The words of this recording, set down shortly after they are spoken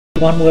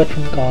one word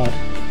from God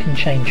can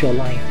change your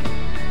life.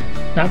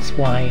 That's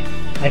why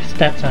I've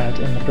stepped out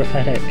in the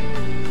prophetic.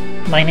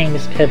 My name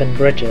is Piven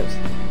Bridges,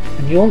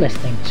 and you're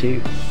listening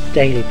to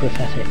Daily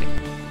Prophetic.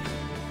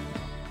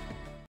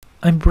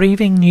 I'm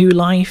breathing new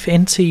life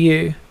into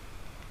you.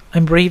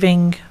 I'm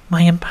breathing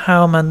my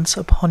empowerment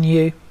upon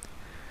you.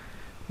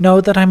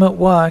 Know that I'm at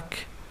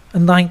work,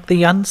 and like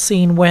the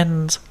unseen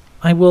wind,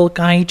 I will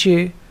guide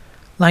you.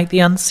 Like the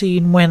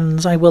unseen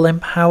winds, I will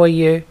empower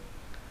you.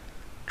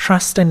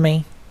 Trust in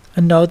me,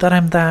 and know that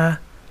I'm there,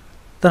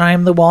 that I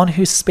am the one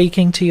who's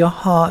speaking to your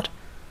heart,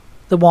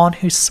 the one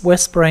who's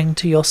whispering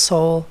to your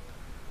soul.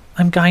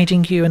 I'm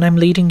guiding you and I'm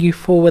leading you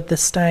forward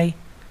this day.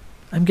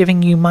 I'm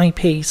giving you my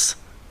peace,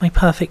 my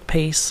perfect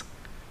peace.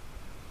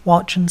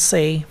 Watch and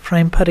see, for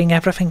I'm putting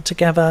everything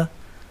together.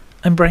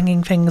 I'm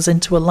bringing things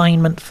into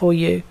alignment for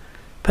you,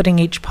 putting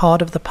each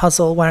part of the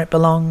puzzle where it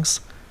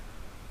belongs.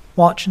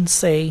 Watch and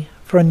see,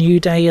 for a new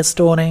day is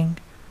dawning,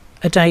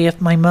 a day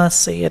of my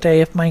mercy, a day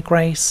of my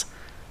grace,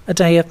 a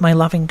day of my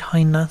loving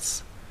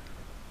kindness.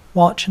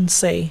 Watch and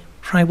see,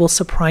 for I will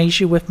surprise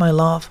you with my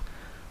love.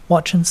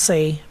 Watch and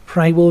see,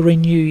 for I will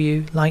renew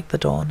you like the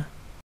dawn.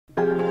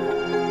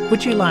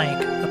 Would you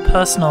like a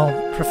personal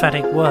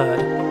prophetic word?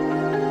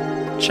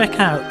 Check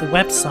out the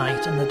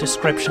website in the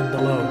description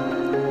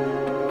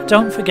below.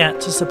 Don't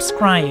forget to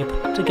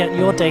subscribe to get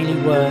your daily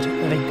word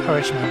of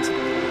encouragement.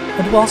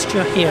 And whilst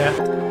you're here,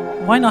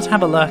 why not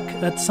have a look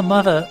at some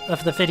other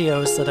of the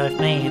videos that I've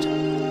made?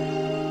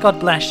 God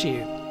bless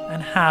you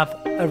and have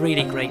a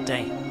really great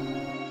day.